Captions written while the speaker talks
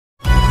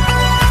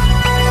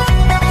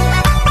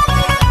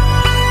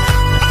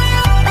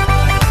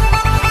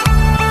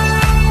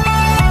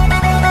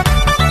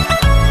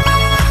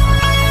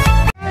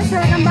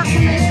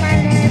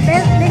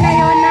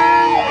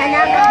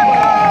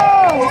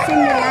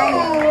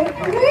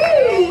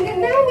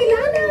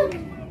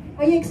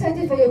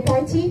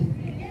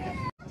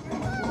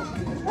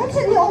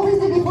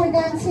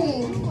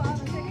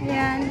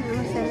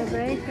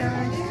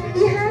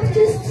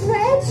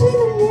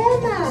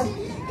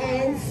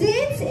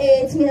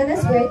it's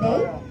Milana's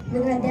birthday.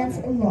 We're gonna dance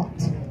a lot.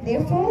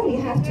 Therefore, we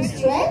have to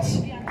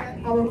stretch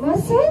our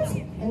muscles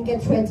and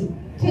get ready.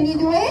 Can you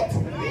do it?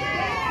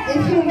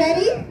 If you're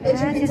ready, put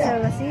your hands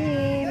up. If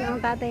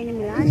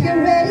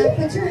you're ready,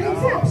 put your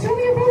hands up. Show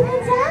me your both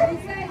hands up.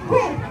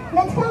 Quick,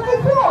 let's count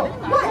it slow.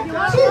 1,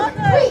 2,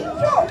 3,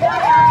 go.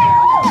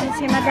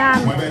 Si Madam.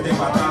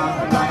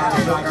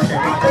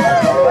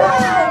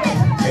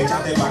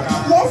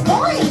 Yes,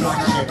 boys.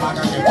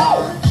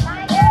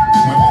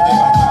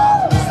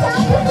 Stop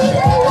your feet,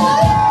 everyone.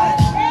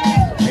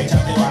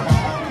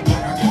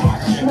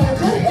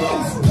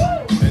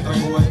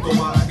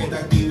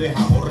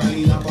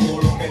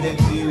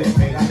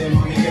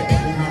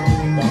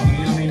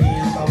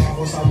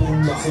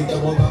 Si te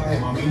botaje,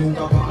 mami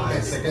nunca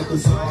pares, sé que tú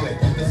sabes,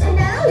 ponte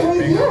salvaje,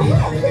 pégate,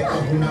 dale que esto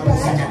es una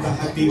rusa que estás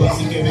activa,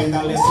 así que ven,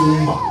 dale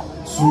zumba,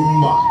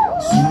 zumba,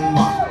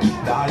 zumba,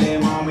 dale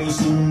mami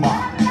zumba,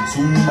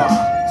 zumba,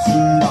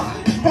 zumba,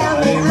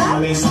 dale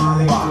mami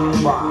zumba,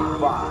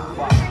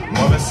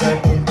 muévese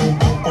pum pum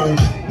pum pum,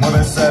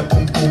 muévese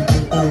pum pum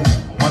pum pum,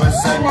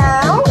 muévese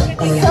Now,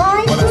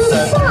 side to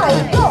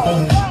side, go.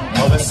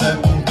 Muévese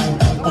pum pum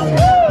pum pum,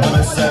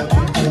 muévese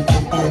pum pum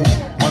pum pum,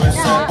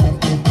 muévese pum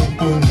pum pum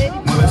pum,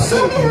 muévese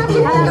pum pum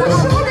pum pum.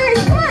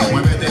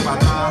 Muévete para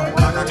atrás,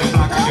 placa que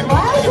placa que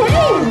placa que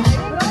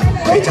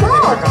placa. Échate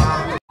para acá.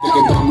 Que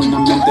estamos en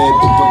ambiente,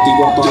 punto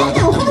activo a todas las que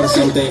están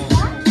presentes.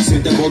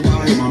 Siente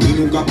botaje, mami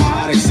nunca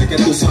pares, sé que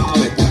tú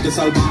sabes, ponte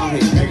salvaje,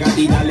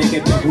 pégate y dale que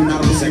esto es una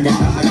rusa que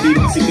estás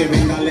activa, así que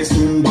ven, dale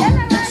zumba,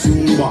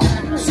 zumba,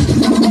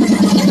 zumba.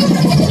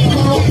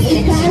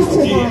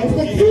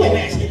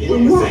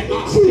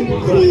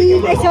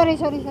 Sorry.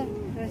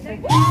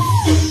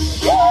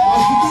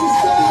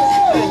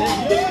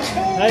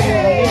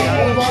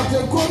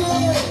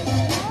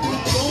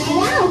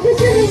 Wow, put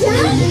your hands up.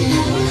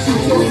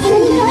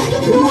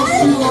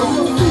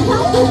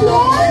 Help the floor. Help the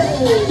floor.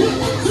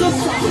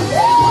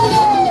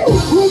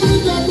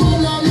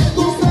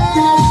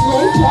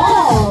 Great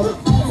job.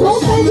 Don't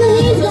bend your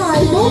knees,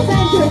 guys. Don't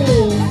bend your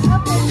knees.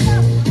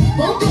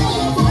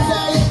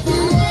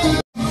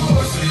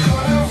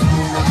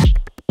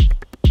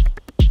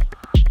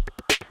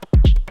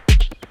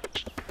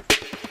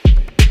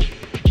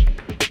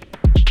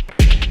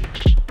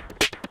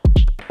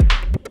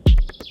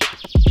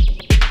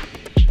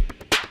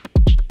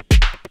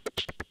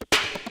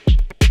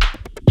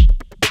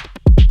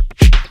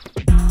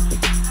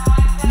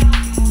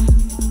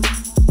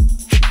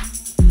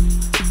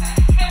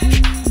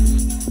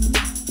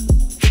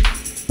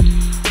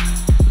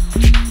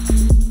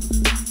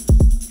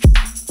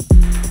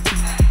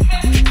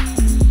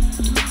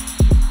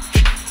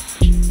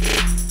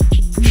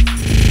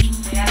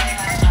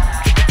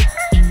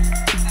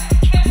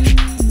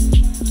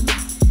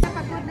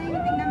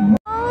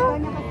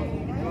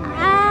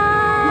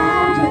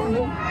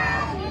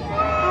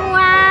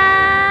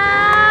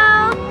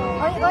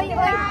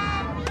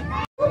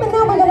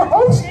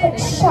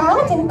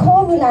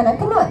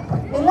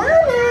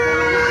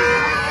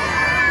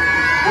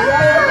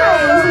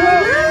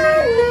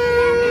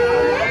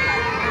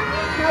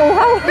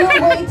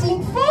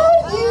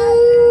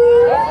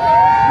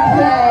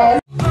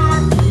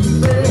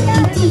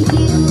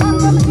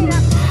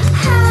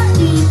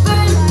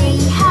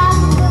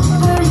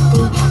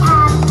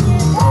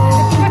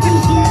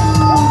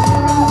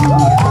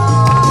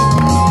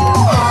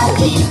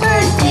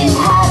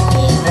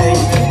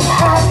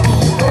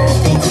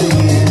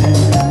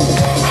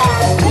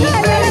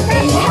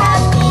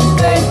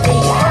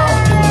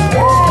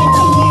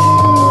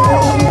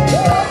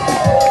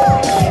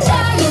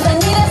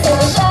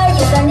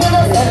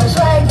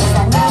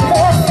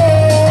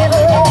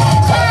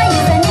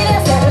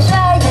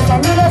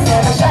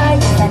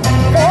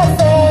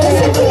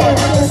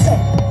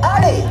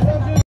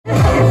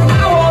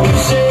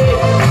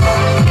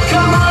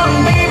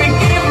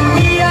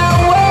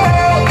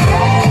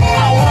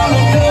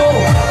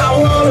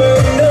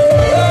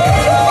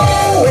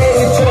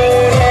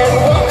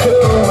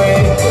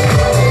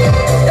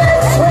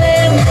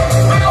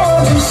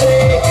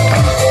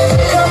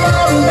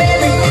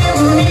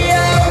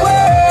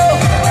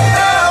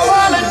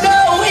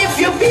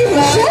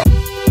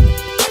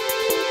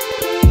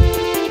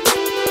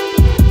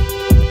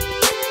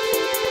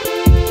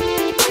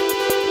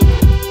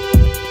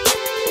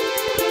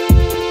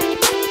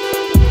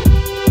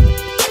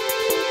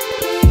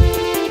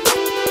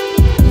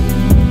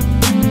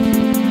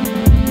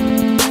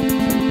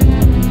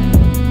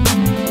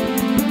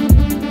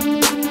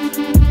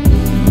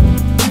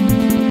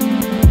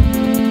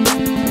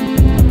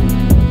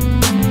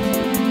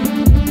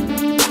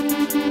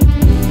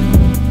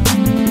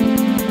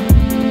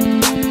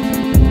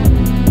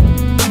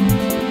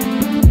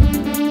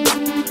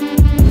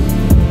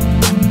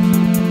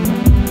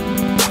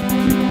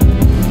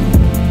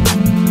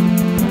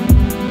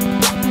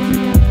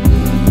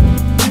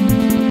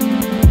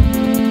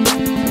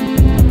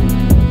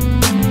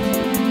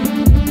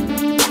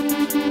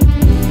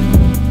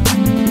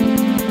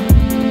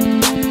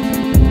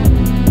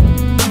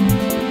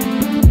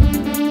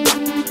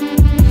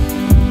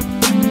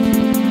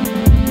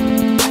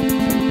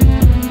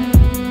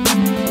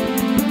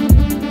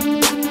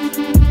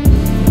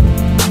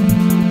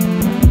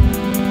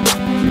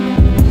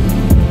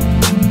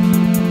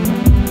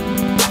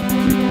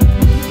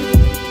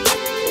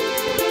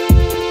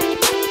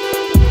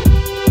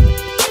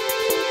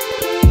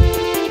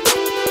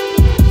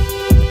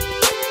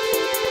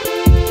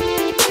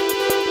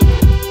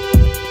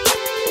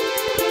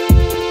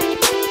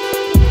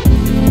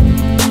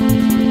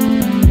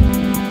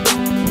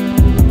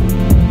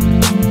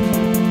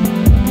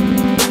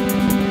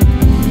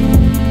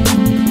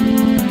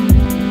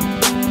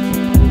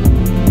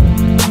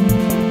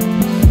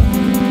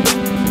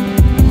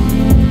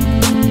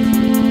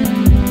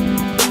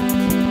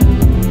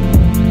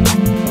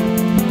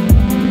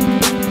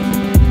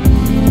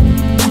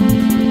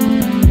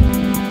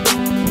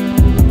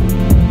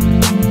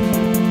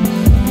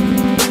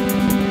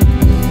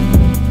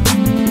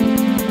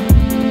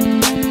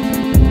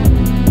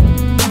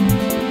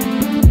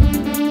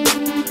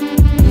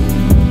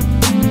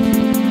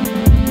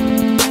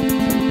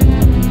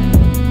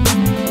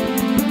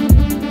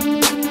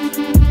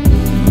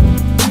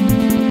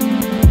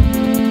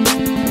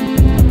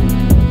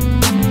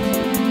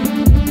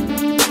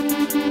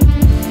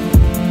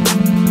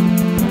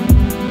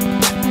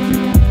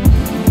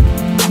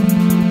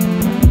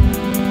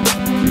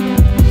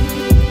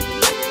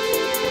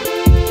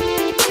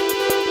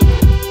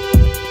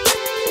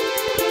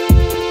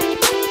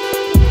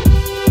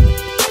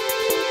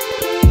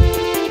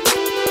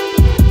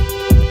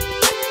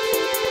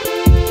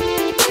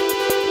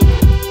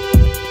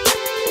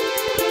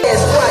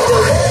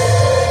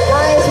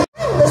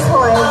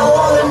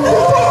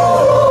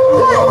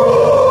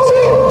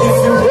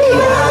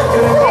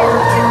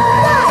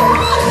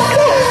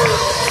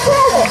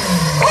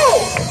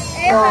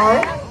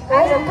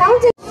 I'm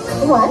counting.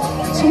 1,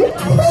 2, 3.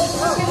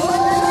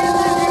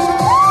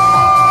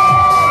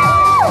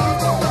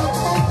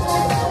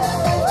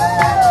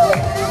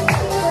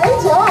 Great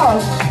job.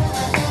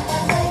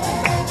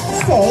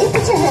 Stay.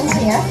 Put your hands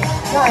here.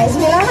 Guys,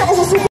 Milana is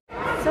a super.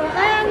 So,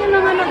 ayan yung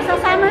mga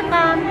nagsasummer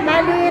camp.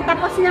 Bali,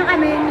 tapos na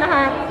kami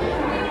lahat.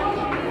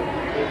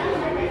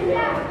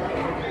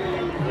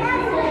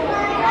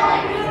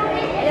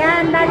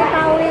 Ayan, bali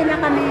pauwi na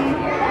kami.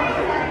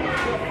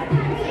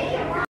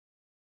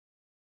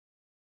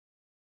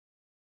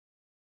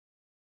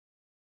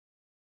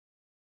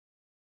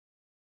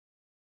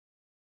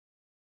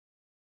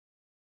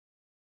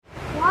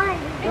 Why?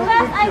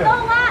 Because I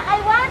don't want, I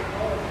want.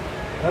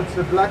 That's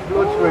the black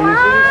bloods where you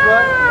see this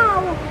one?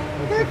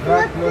 That's the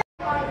black blood.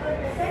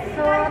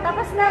 So,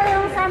 tapos na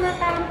yung summer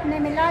camp ni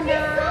Milana.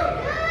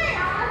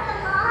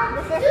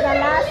 This is the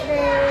last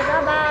day.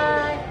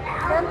 Bye-bye.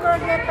 Don't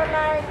forget to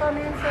like,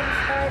 comment,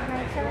 subscribe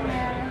my channel.